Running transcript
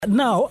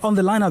Now, on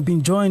the line, I've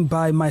been joined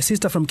by my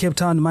sister from Cape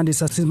Town,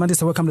 Mandisa.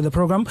 Mandisa, welcome to the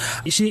program.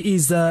 She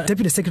is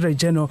Deputy Secretary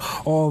General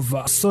of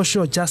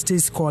Social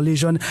Justice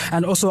Coalition.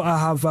 And also, I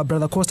have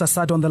Brother Kosta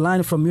Sati on the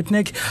line from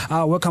Mutnik.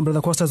 Welcome,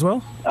 Brother Kosta, as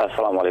well.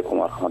 Assalamu alaikum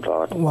wa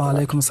rahmatullahi wa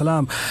alaikum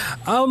salam.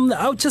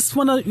 I just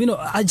want to,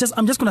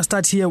 I'm just going to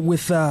start here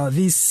with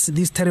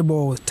these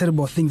terrible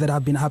things that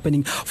have been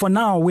happening. For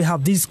now, we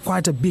have this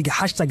quite a big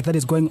hashtag that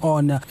is going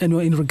on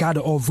in regard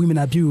of women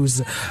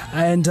abuse.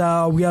 And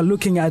we are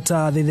looking at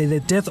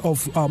the death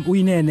of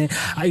Uyinene,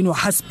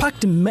 has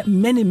sparked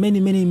many,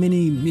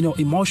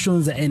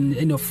 emotions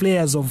and,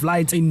 flares of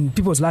light in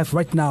people's life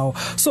right now.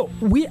 So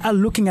we are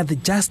looking at the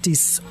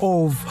justice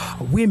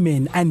of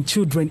women and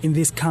children in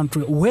this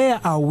country. Where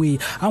are we?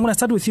 I'm going to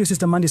start with you,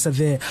 Sister Mandisa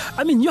there.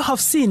 I mean, you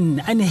have seen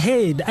and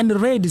heard and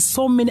read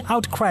so many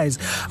outcries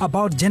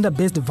about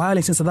gender-based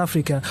violence in South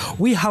Africa.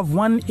 We have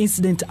one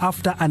incident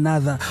after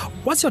another.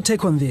 What's your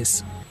take on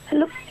this?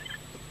 Look,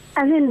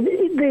 I mean,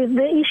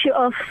 the issue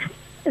of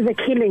the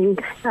killing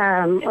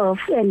of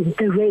and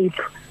the rape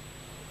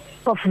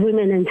of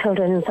women and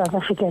children in South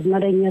Africa is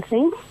not a new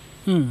thing.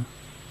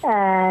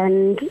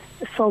 And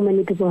so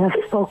many people have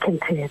spoken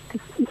to it.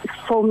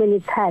 So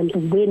many times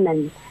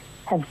women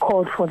have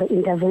called for the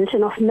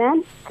intervention of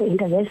men, the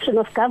intervention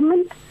of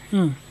government.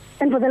 And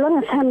for the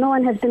longest time, no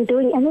one has been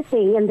doing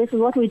anything. And this is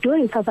what we do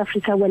in South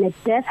Africa when a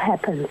death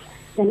happens.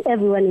 Then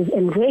everyone is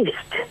enraged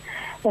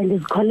and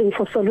is calling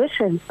for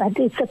solutions. But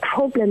it's a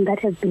problem that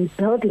has been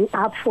building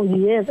up for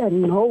years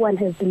and no one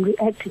has been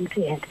reacting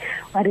to it.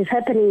 What is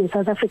happening in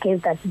South Africa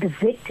is that the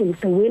victims,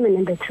 the women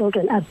and the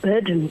children, are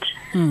burdened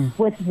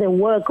with the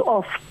work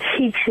of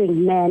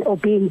teaching men or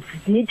being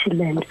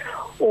vigilant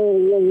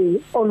or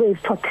always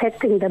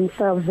protecting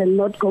themselves and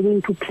not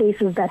going to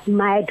places that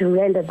might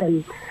render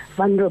them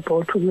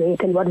vulnerable to rape.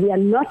 And what we are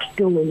not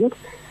doing,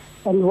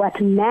 and what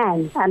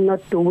men are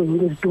not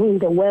doing, is doing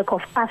the work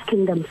of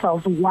asking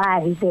themselves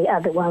why they are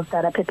the ones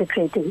that are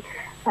perpetrating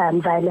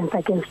violence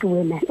against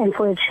women. And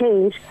for a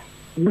change,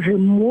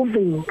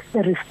 removing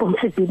the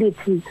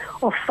responsibility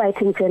of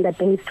fighting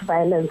gender-based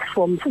violence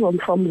from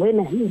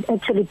women,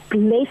 actually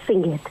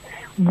placing it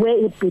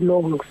where it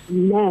belongs,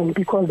 men,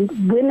 because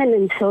women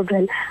and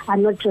children are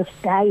not just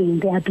dying,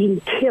 they are being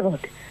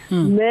killed,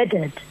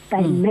 murdered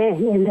by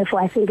men. And therefore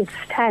I think it's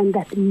time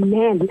that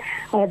men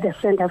are at the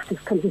center of this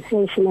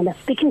conversation and are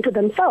speaking to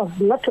themselves,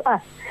 not to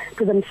us,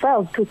 to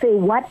themselves, to say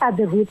what are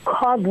the root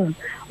causes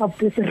of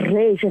this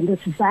rage and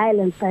this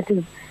violence that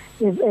is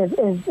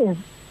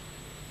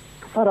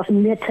sort of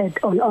knitted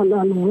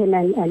on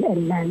women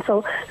and men,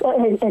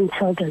 and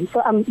children.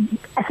 So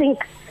I think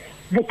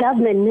the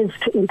government needs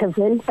to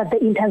intervene, but the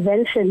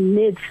intervention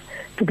needs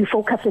to be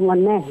focusing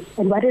on men.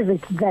 And what is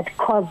it that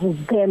causes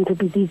them to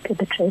be these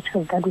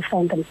perpetrators that we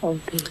find themselves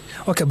being?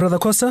 Okay, Brother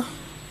Kosta?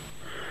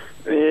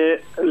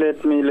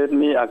 Let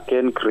me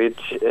again greet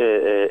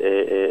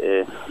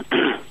the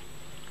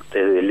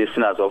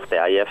listeners of the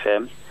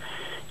IFM,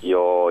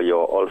 your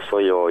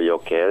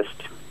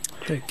guest.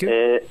 Thank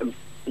you.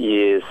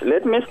 Yes,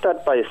 let me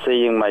start by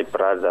saying, my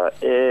brother,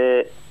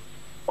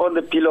 on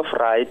the Bill of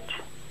Rights,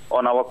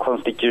 on our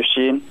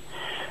Constitution,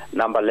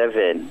 number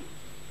 11,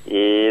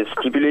 is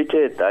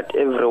stipulated that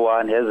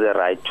everyone has a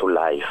right to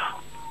life.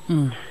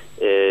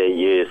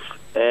 Yes.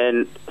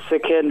 And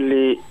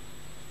secondly,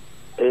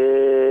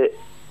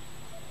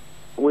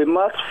 we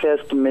must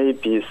first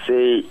maybe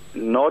say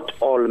not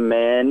all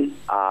men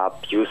are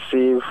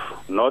abusive,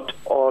 not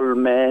all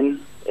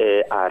men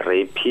are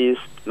rapists,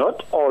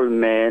 not all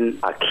men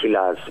are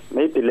killers.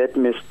 Maybe let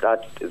me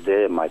start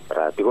there, my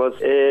brother, because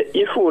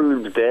if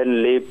we'll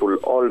then label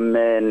all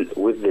men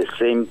with the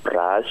same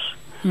brush,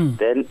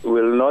 then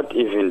we're not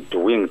even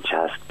doing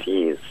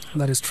justice.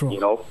 That is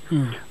true.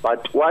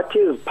 But what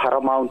is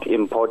paramount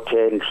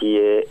important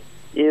here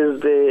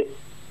is the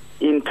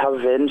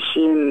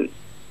intervention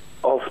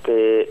of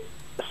the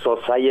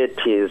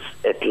societies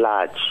at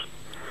large.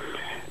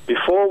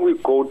 Before we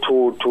go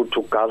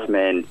to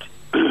government,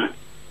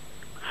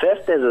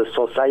 first, as a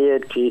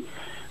society,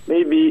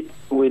 maybe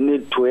we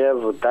need to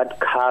have that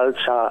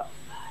culture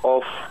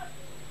of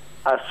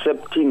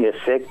accepting the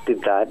fact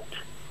that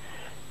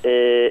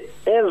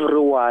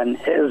everyone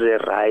has a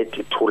right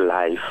to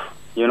life.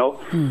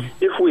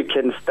 If we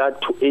can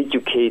start to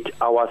educate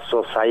our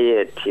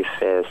society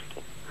first.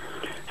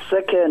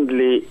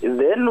 Secondly,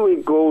 then we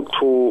go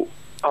to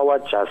our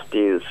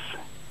justice.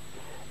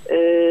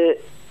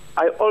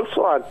 I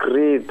also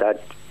agree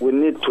that we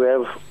need to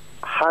have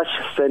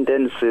harsh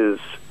sentences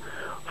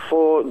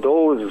for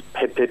those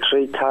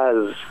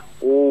perpetrators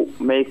who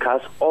make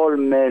us all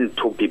men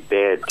to be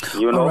bad.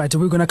 All right,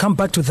 we're going to come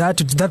back to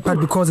that part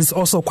because it's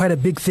also quite a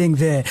big thing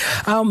there.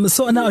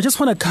 So now I just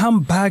want to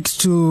come back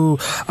to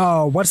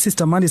what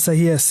Sister Mandisa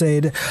here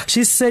said.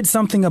 She said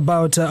something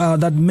about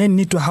that men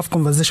need to have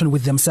conversation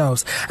with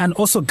themselves, and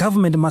also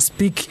government must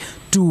speak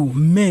to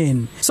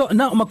men. So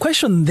now my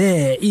question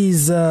there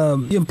is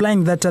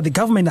implying that the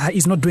government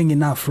is not doing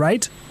enough,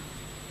 right?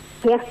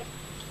 Yes,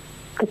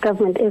 the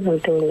government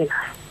isn't doing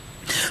enough.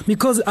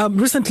 Because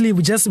recently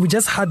we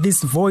just had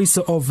this voice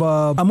of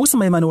Musa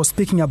Maimane was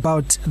speaking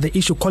about the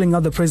issue, calling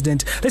out the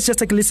president. Let's just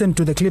take a listen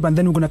to the clip and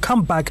then we're going to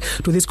come back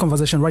to this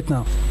conversation right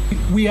now.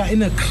 We are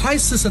in a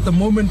crisis at the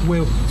moment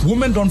where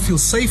women don't feel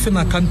safe in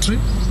our country.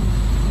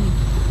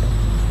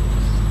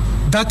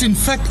 That in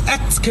fact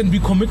acts can be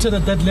committed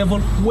at that level.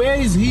 Where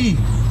is he?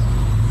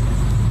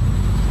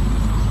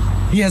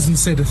 He hasn't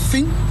said a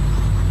thing.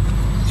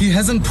 He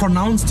hasn't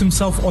pronounced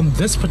himself on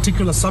this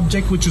particular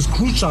subject, which is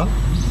crucial.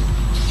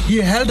 He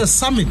held a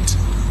summit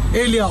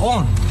earlier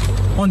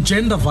on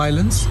gender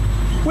violence.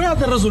 Where are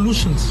the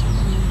resolutions?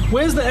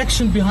 Where's the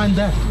action behind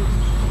that?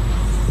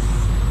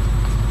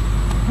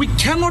 We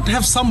cannot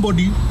have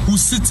somebody who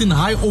sits in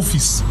high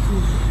office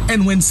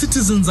and when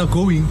citizens are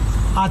going,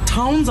 our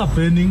towns are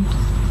burning,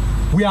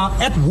 we are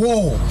at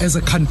war as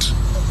a country.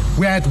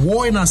 We are at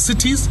war in our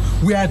cities,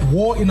 we are at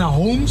war in our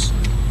homes,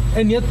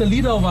 and yet the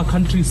leader of our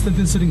country is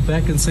sitting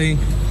back and saying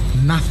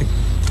nothing.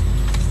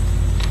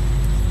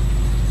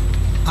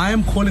 I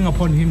am calling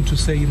upon him to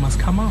say he must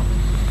come out.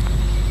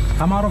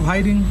 Come out of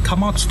hiding,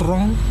 come out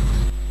strong.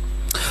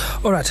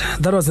 All right,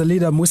 that was the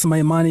leader, Musa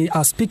Maimane,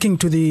 speaking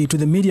to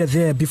the media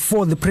there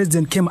before the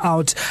president came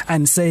out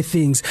and say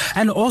things.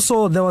 And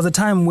also, there was a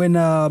time when the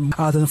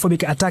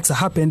xenophobic attacks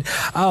happened.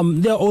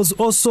 There was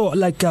also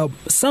like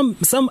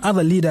some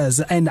other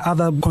leaders and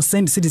other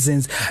concerned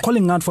citizens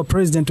calling out for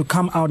president to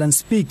come out and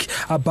speak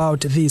about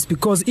this.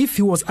 Because if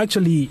he was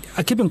actually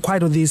keeping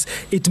quiet on this,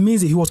 it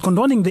means he was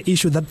condoning the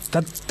issue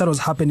that was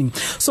happening.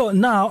 So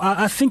now,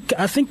 I think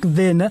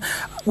then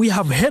we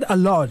have heard a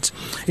lot,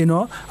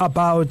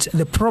 about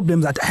the problems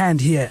at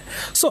hand here.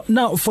 So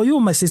now, for you,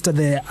 my sister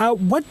there,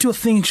 what do you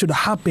think should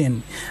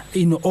happen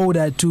in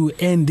order to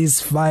end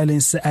this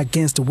violence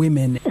against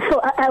women? So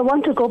I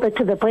want to go back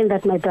to the point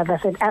that my brother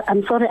said.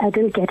 I'm sorry, I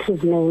didn't get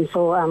his name,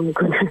 so I'm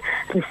going to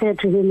refer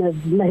to him as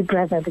my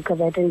brother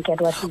because I didn't get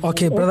what his name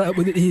is. Brother,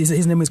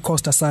 his name is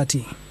Kosta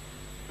Sati.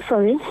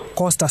 Sorry?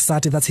 Kosta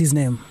Sati, that's his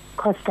name.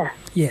 Kosta?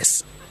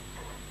 Yes.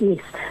 Yes.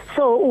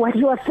 So what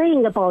you are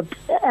saying about,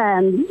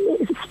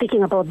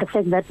 speaking about the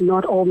fact that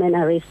not all men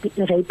are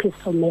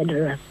rapists or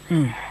murderers.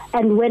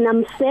 And when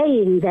I'm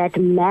saying that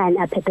men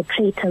are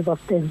perpetrators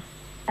of these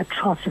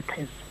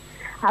atrocities,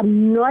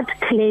 I'm not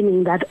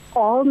claiming that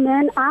all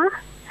men are.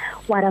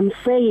 What I'm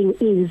saying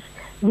is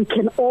we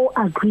can all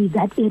agree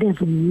that it is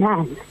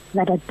men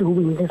that are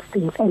doing these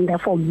things, and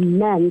therefore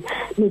men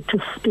need to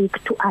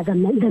speak to other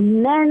men. The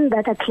men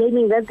that are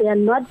claiming that they are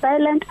not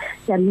violent,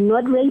 they are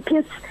not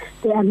rapists,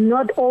 they are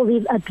not all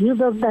these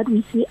abusers that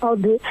we see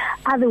out there,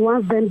 are the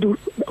ones then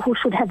who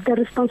should have the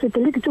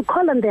responsibility to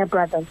call on their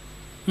brothers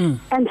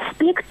and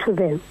speak to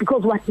them,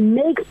 because what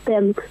makes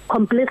them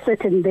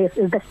complicit in this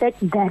is the fact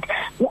that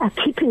they are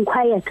keeping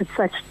quiet at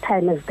such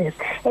time as this.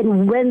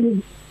 And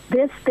when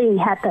this thing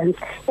happens,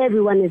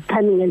 everyone is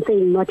coming and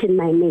saying, not in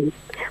my name.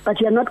 But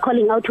you're not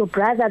calling out your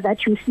brother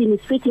that you see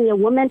mistreating a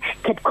woman,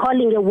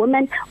 catcalling a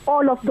woman.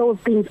 All of those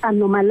things are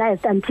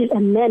normalized until a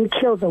man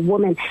kills a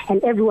woman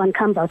and everyone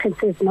comes out and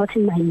says, not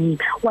in my name.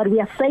 What we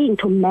are saying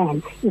to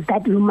men is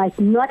that you might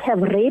not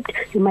have raped,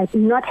 you might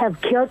not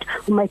have killed,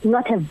 you might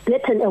not have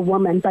beaten a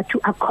woman, but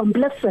you are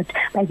complicit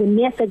by the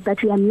mere fact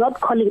that you are not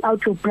calling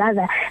out your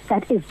brother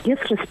that is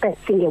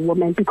disrespecting a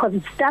woman, because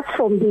it starts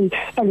from me,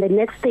 and the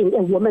next thing,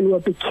 a woman will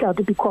be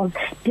killed, because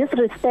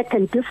disrespect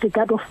and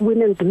disregard of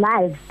women's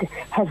lives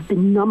has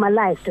been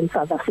normalized in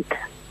South Africa.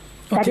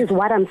 Okay. That is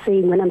what I'm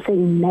saying when I'm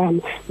saying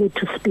men need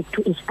to speak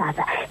to each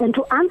other. And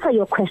to answer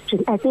your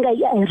question, I think I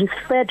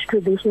referred to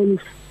this when you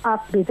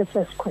asked me the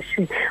first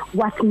question.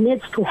 What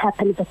needs to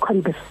happen is a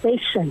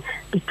conversation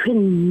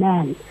between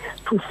men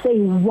to say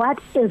what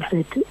is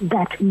it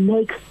that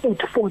makes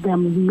it for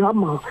them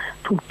normal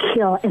to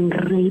kill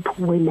and rape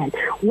women?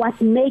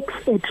 What makes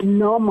it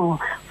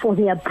normal for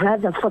their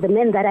brothers, for the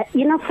men that are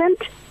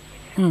innocent?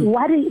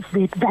 What is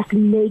it that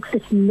makes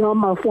it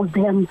normal for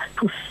them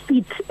to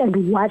sit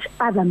and watch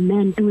other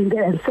men doing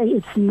that and say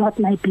it's not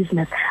my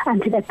business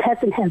until a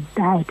person has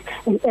died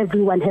and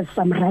everyone has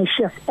some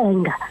righteous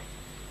anger?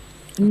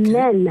 Okay.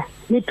 Men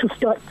need to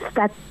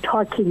start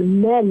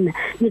talking. Men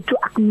need to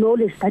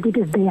acknowledge that it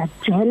is their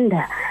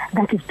gender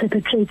that is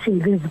perpetrating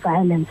these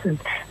violences.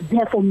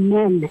 Therefore,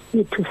 men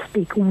need to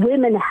speak.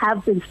 Women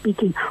have been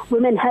speaking.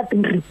 Women have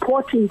been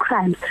reporting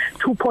crimes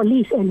to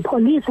police, and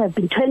police have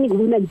been turning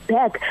women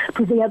back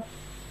to their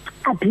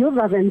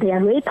abusers and their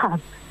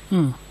rapers.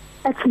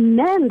 It's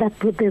men that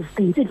do these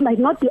things. It might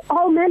not be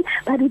all men,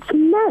 but it's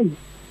men.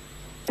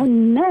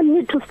 And men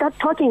need to start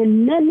talking,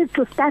 and men need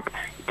to start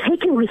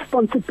taking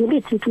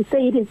responsibility to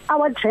say it is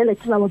our gender,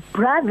 it is our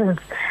brothers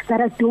that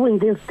are doing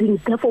these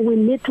things. Therefore, we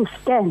need to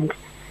stand.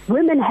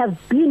 Women have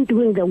been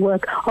doing the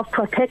work of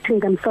protecting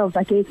themselves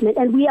against men,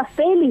 and we are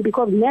failing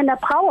because men are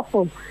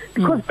powerful.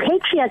 Because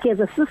patriarchy as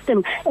a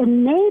system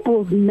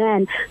enables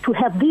men to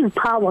have these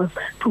powers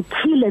to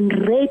kill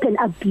and rape and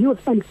abuse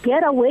and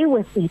get away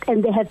with it.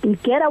 And they have been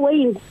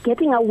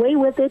getting away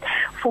with it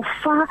for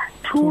far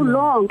too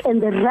long.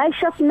 And the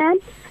righteous men,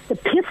 the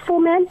peaceful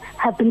men,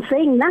 have been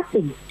saying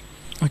nothing.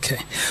 Okay.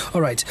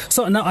 All right.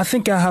 So now I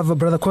think I have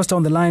Brother Kosta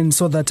on the line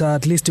so that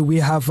at least we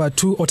have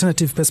two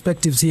alternative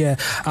perspectives here,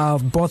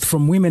 both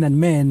from women and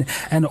men,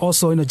 and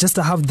also, just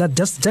to have that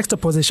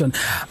juxtaposition.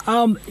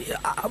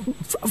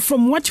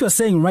 From what you are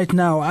saying right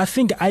now, I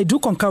think I do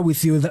concur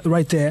with you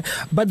right there,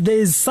 but there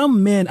is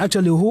some men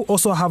actually who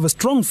also have a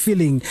strong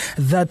feeling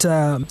that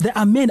there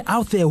are men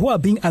out there who are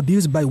being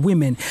abused by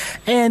women,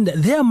 and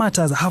their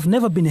matters have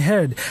never been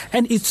heard,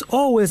 and it's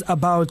always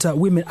about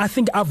women. I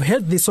think I've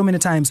heard this so many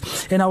times,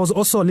 and I was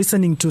also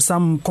listening to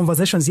some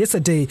conversations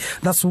yesterday.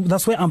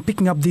 That's where I'm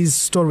picking up these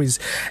stories.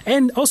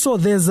 And also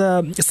there's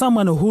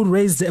someone who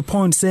raised a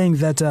point saying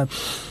that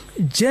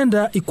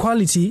gender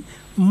equality,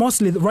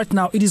 mostly right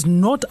now, it is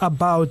not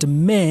about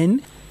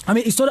men. I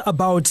mean, it's not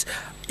about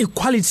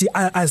equality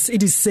as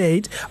it is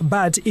said,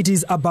 but it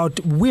is about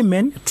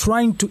women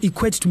trying to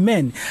equate to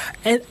men.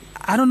 And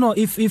I don't know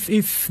if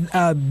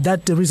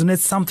that resonates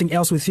something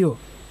else with you.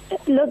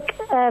 Look,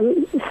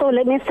 so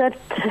let me start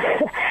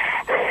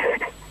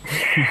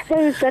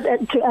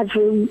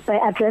by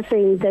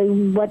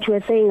addressing what you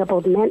were saying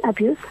about man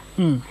abuse.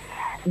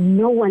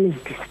 No one is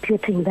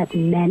disputing that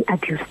man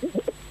abuse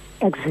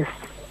exists.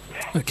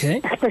 Okay.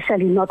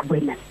 Especially not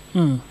women.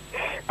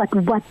 But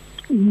what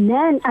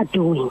men are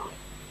doing,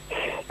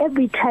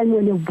 every time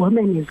when a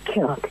woman is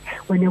killed,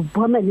 when a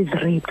woman is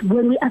raped,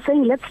 when we are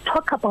saying let's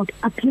talk about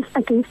abuse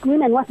against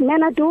women, what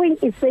men are doing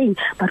is saying,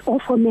 but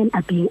also men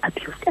are being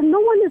abused, and no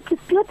one is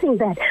disputing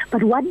that.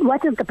 But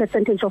what is the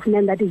percentage of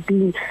men that is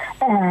being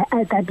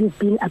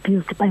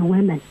abused by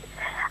women?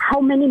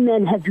 How many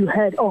men have you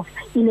heard of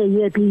in a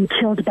year being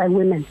killed by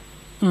women?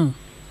 And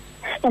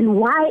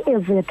why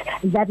is it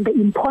that the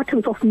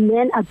importance of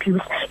men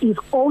abuse is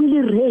only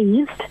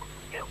raised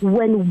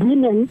when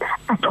women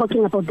are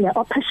talking about their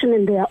oppression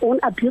and their own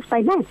abuse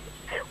by men?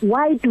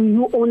 Why do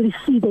you only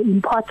see the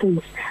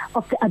importance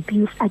of the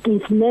abuse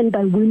against men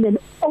by women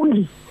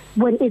only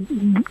when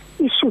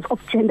issues of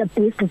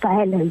gender-based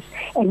violence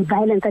and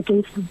violence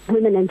against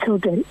women and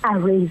children are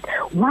raised?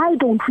 Why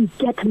don't we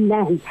get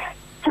men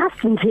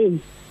just in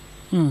case?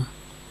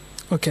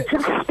 Okay.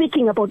 Just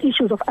speaking about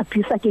issues of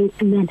abuse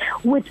against men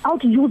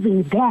without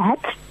using that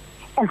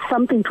as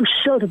something to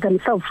shield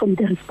themselves from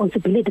the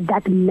responsibility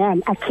that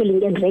men are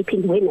killing and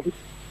raping women.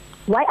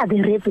 Why are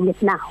they raising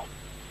it now?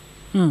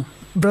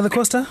 Brother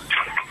Kosta?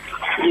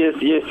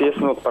 Yes,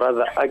 my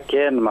brother.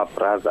 Again, my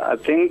brother. I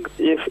think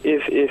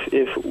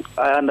if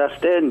I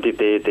understand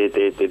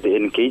the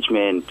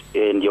engagement,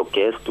 and your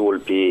guest will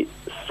be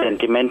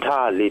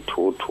sentimentally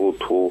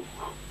to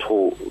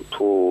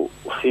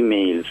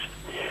females,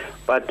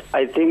 but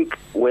I think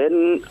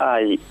when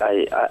I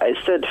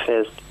said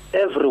first,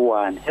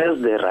 everyone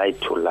has the right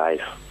to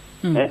life.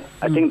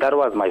 I think that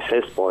was my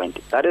first point.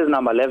 That is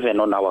number 11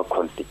 on our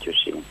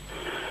constitution.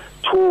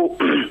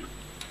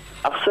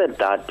 I've said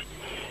that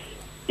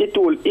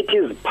it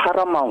is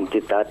paramount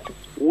that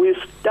we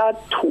start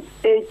to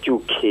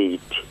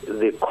educate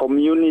the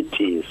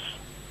communities.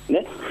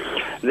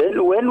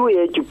 Then when we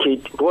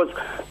educate, because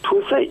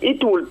to say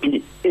it will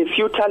be a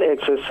futile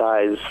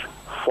exercise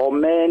for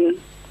men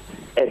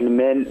and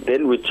men,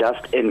 then we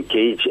just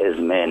engage as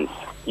men,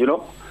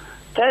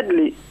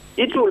 Thirdly,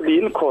 it will be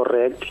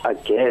incorrect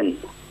again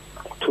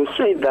to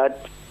say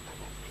that,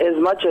 as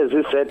much as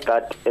he said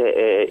that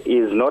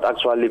is not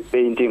actually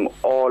painting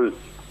all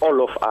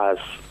of us,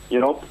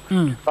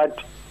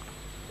 but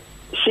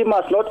she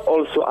must not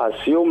also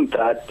assume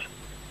that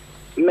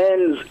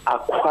men are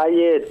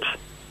quiet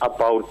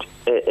about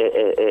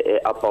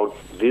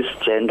this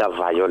gender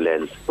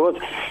violence, because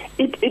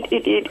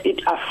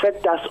it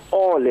affects us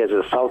all as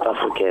South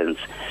Africans.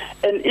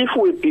 And if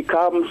we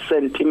become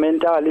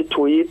sentimental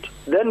to it,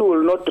 then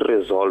we'll not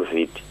resolve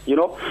it,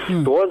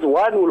 because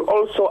one will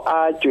also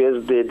argue,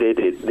 as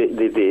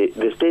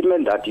the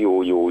statement that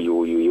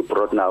you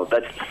brought now,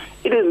 that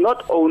it is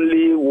not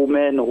only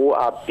women who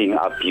are being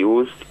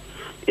abused,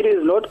 it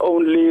is not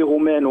only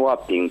women who are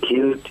being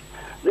killed,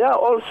 there are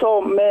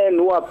also men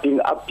who are being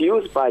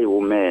abused by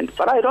women.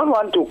 But I don't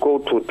want to go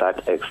to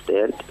that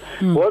extent,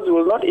 because we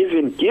will not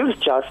even give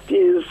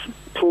justice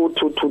to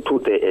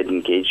the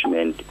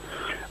engagement.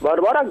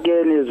 But what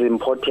again is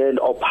important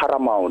or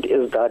paramount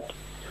is that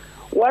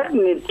what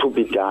needs to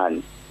be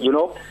done,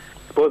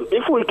 because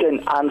if we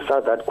can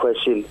answer that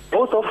question,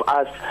 both of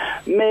us,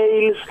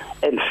 males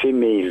and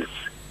females,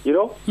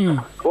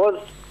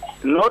 because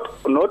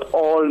not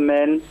all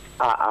men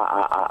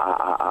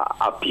are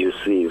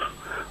abusive.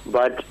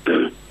 But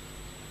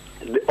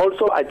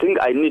also, I think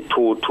I need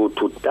to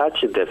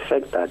touch the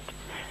fact that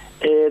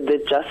the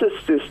justice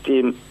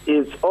system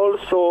is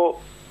also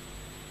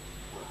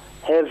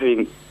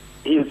having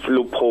its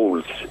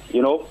loopholes,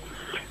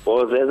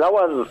 Because as I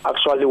was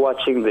actually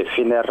watching the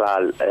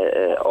funeral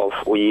of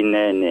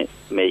Uyinene,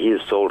 may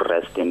his soul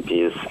rest in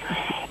peace,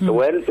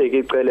 when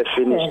Pegicele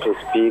finished to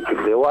speak,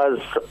 there was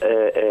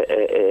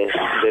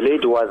the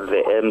lady was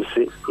the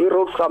MC. He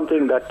wrote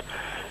something that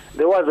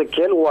there was a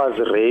girl who was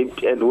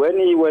raped, and when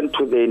he went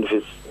to the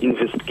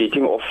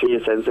investigating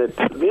officer and said,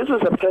 this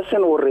is a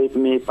person who raped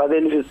me, but the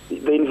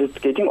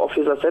investigating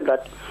officer said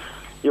that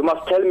You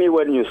must tell me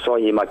when you saw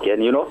him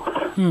again, you know.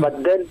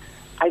 But then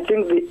I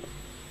think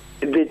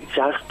the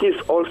justice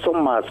also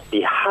must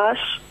be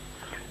harsh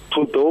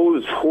to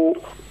those who,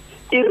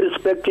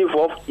 irrespective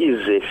of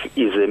is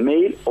a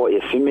male or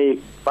a female,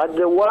 but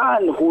the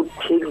one who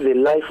takes the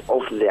life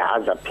of the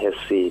other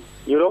person,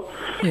 you know.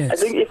 Yes. I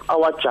think if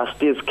our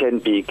justice can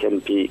be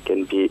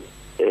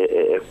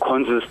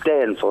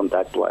consistent on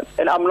that one,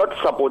 and I'm not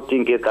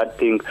supporting that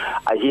thing.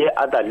 I hear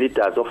other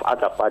leaders of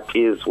other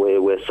parties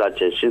were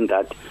suggesting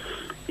that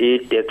a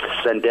death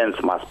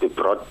sentence must be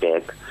brought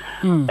back.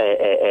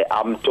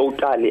 I'm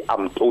totally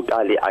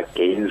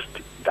against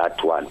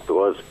that one,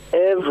 because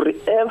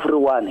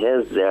everyone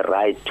has the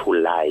right to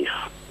life.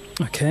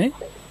 Okay.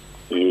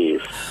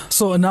 Yes.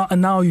 So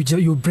now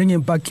you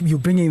bringing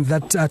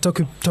that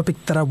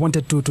topic that I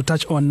wanted to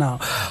touch on now.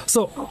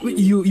 So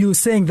you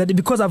saying that,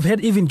 because I've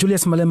heard even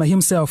Julius Malema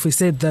himself, he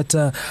said that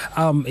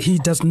he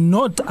does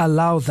not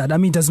allow that. I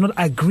mean, does not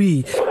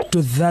agree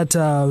to that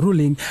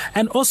ruling,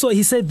 and also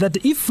he said that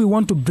if we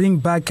want to bring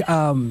back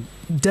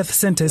death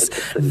sentence,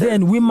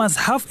 then we must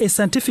have a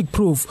scientific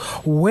proof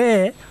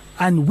where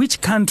and which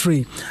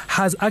country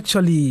has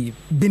actually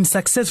been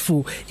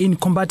successful in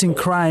combating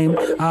crime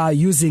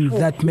using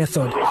that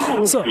method.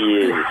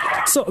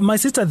 So my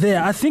sister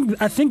there, I think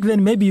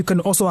then maybe you can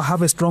also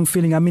have a strong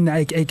feeling, I mean,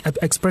 a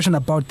expression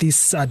about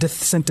this death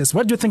sentence.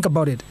 What do you think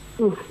about it?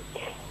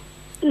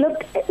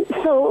 Look,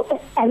 so,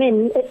 I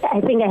mean,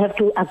 I think I have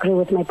to agree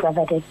with my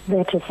brother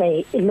there to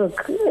say,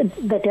 look,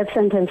 the death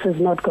sentence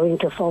is not going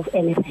to solve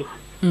anything,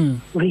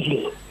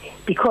 really,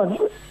 because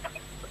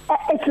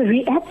it's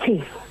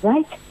reactive,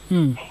 right?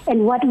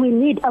 And what we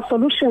need are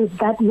solutions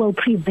that will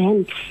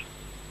prevent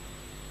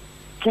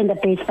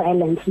gender-based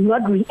violence,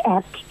 not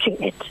react to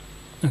it.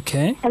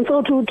 Okay. And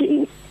so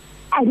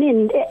I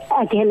mean,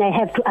 again, I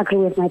have to agree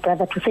with my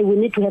brother to say we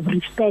need to have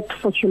respect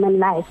for human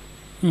life.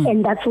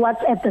 And that's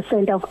what's at the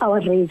center of our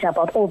rage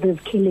about all these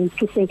killings,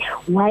 to say,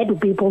 why do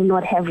people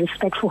not have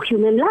respect for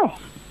human life?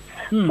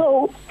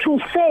 So to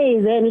say,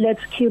 then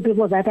let's kill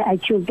people that are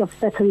accused of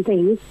certain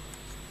things,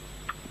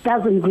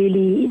 doesn't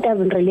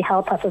really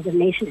help us as a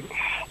nation.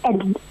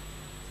 And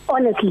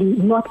honestly,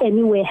 not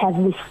anywhere have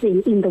we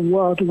seen in the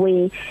world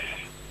where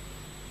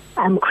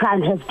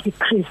crime has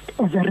decreased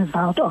as a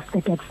result of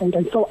the death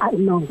sentence. So I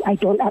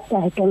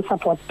don't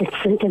support death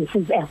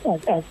sentences as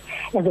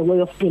a way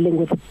of dealing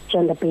with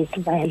gender-based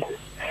violence.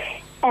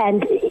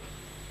 And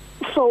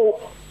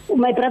so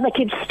my brother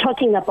keeps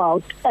talking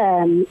about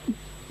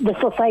the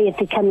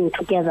society coming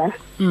together.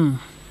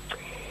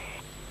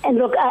 And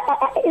look,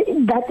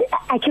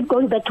 I keep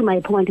going back to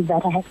my point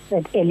that I have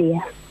said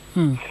earlier,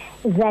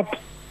 that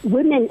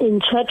women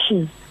in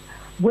churches,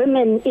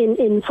 women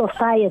in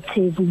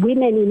societies,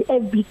 women in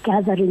every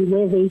gathering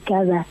where they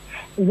gather,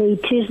 they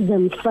teach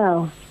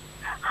themselves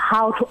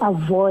how to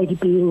avoid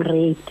being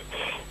raped.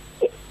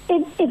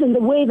 Even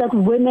the way that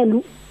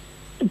women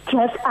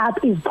dress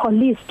up is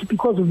policed,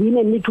 because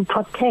women need to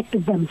protect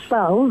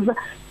themselves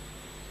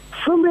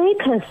from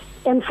rapists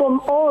and from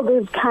all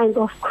these kinds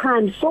of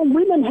crimes. So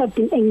women have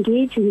been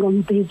engaging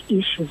on these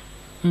issues.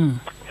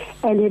 And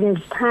it is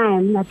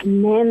time that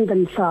men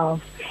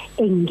themselves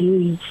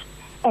engage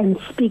and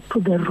speak to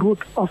the root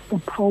of the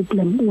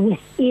problem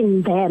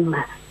within them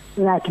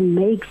that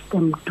makes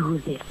them do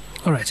this.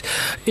 All right.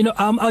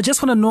 I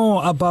just want to know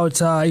about,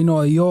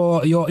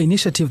 your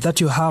initiative that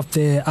you have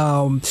there.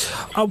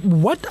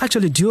 What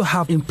actually do you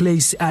have in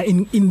place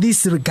in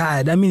this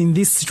regard? I mean, in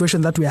this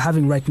situation that we are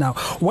having right now,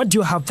 what do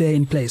you have there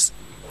in place?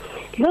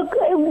 Look,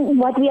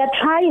 what we are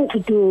trying to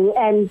do,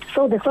 and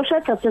so the Social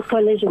Justice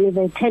Coalition is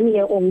a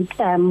 10-year-old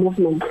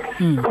movement,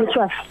 which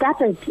was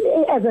started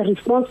as a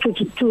response to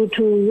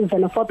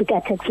xenophobic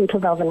attacks in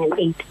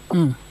 2008.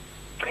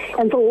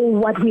 And so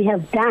what we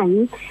have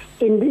done,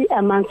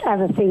 amongst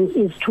other things,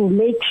 is to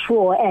make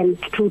sure and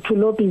to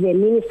lobby the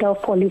Minister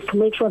of Police to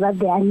make sure that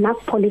there are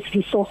enough police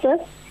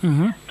resources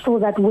so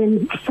that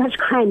when such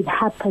crimes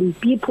happen,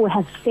 people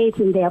have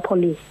faith in their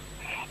police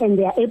and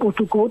they are able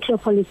to go to a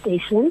police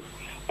station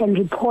and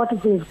report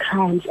these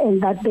crimes,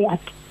 and that they are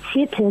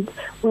treated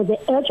with the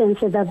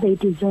urgency that they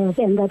deserve,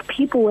 and that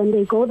people, when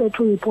they go there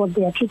to report,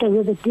 they are treated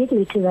with the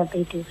dignity that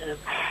they deserve.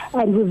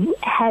 And we've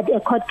had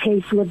a court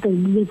case with the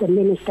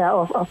Minister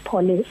of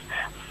Police,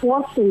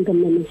 forcing the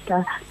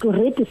minister to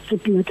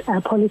redistribute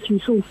police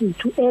resources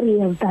to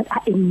areas that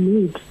are in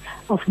need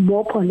of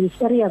more police,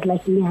 areas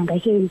like Nyanga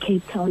here in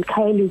Cape Town,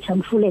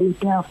 Khayelitsha, Mfuleni,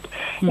 Delft,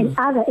 and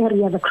other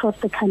areas across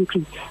the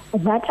country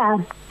that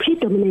are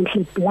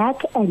predominantly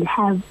black and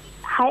have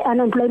high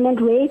unemployment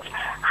rates,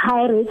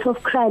 high rates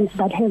of crimes,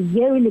 but have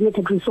very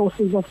limited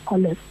resources of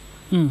police.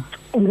 And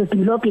we've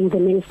been lobbying the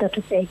minister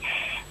to say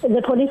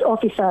the police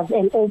officers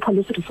and all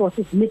police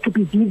resources need to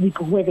be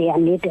visible where they are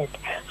needed.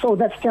 So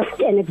that's just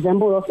an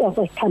example of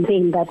a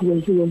campaign that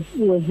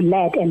we've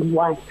led and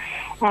won.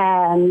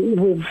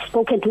 We've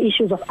spoken to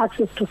issues of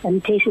access to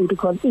sanitation,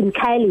 because in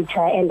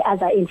Khayelitsha and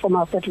other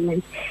informal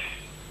settlements,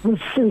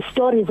 we've seen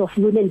stories of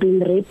women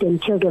being raped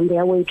and killed on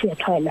their way to a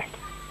toilet.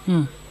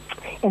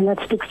 And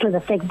that speaks to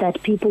the fact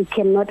that people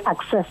cannot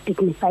access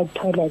dignified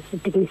toilets,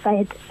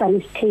 dignified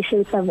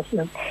sanitation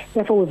services.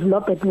 Therefore, we've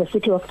lobbied the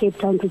city of Cape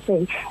Town to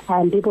say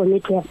people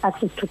need to have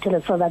access to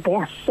toilets so that they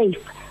are safe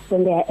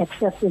when they are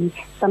accessing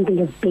something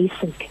as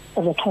basic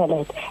as a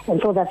toilet.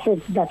 And so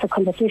that's a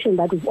conversation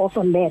that we've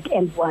also led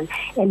and won.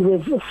 And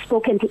we've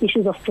spoken to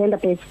issues of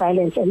gender-based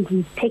violence, and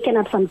we've taken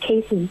up some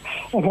cases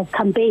and have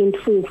campaigned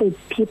for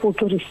people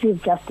to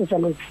receive justice,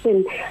 and we've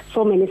seen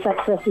so many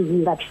successes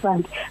in that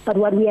front. But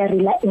what we are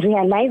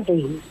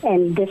realizing,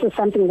 and this is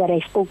something that I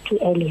spoke to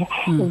earlier,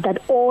 is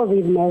that all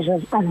these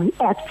measures are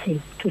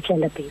reactive to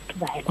gender-based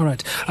violence. All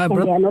right.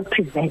 And they are not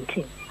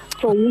preventive.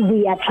 So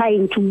we are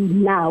trying to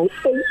now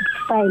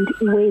find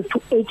ways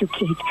to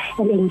educate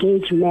and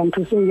engage men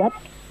to say what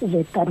is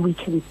it that we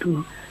can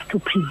do to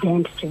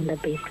prevent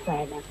gender-based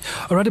violence.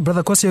 All right,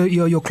 Brother Kosta,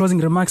 your closing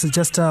remarks is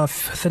just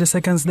 30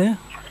 seconds there.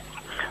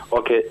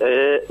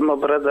 Okay, my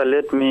brother,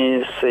 let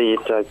me say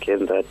it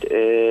again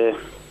that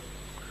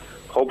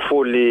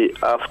hopefully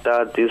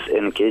after this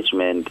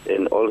engagement,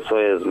 and also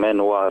as men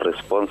who are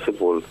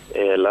responsible,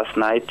 last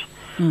night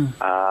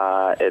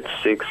at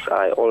 6,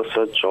 I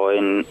also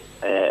joined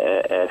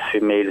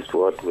females.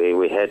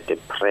 We had a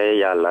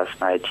prayer last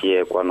night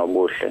here at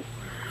Kwanobushe.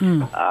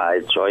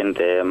 I joined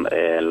them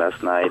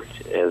last night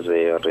as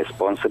a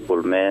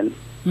responsible man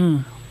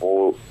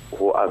who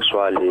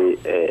actually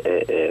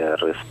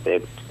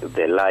respect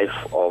the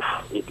life of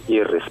it,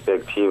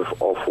 irrespective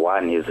of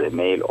one is a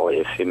male or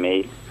a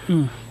female.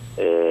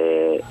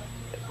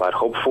 But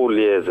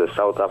hopefully, as a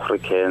South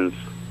Africans,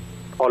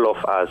 all of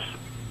us,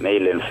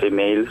 male and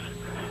females,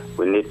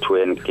 we need to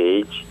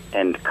engage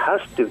and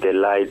cast the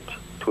light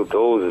to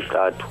those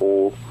that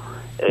who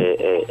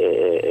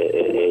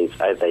is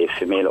either a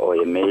female or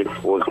a male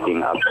who's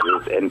being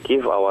abused, and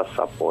give our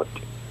support,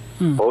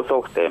 both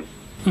of them.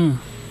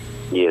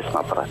 Yes,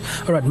 my brother.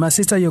 All right, my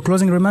sister, your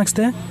closing remarks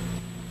there?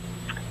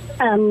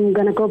 I'm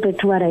going to go back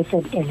to what I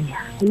said earlier.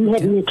 We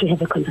need to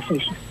have a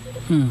conversation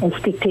and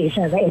speak to each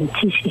other and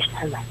teach each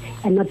other,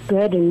 and not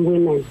burden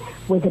women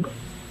with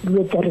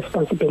the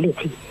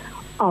responsibility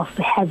of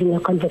having a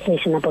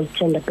conversation about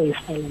gender-based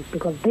violence,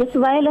 because this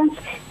violence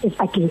is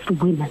against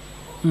women.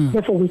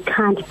 Therefore, we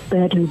can't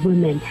burden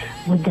women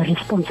with the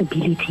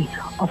responsibility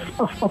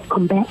of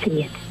combating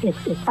it.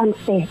 It's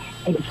unfair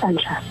and it's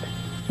unjust.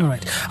 All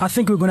right. I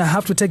think we're going to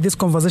have to take this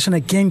conversation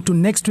again to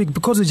next week,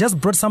 because we just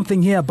brought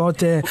something here about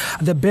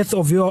the birth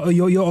of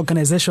your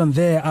organization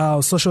there,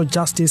 Social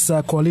Justice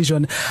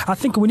Coalition. I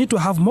think we need to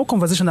have more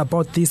conversation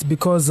about this,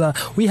 because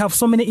we have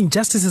so many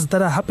injustices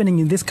that are happening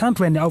in this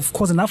country and, of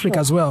course, in Africa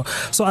as well.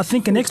 So I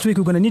think next week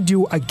we're going to need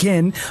you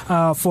again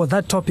for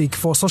that topic,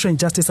 for social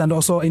injustice, and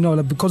also,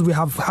 because we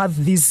have had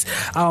these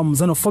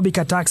xenophobic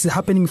attacks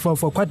happening for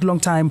quite a long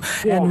time,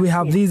 and we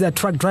have these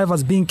truck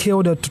drivers being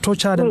killed,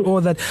 tortured, and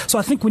all that. So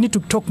I think we need to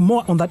talk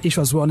more on that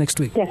issue as well next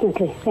week.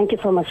 Definitely. Thank you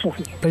so much,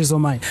 Sophie. Pleasure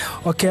of mine.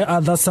 Okay,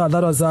 that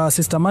was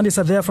Sister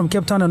Mandisa there from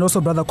Cape Town, and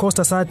also Brother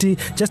Kosta Sati,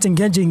 just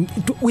engaging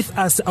with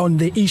us on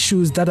the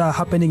issues that are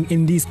happening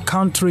in this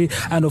country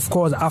and, of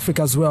course,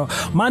 Africa as well.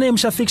 My name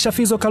is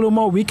Shafizo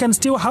Kalumo. We can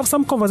still have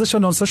some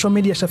conversation on social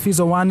media,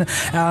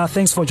 Shafizo1.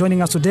 Thanks for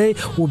joining us today.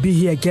 We'll be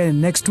here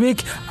again next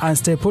week, and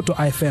stay put to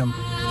IFM.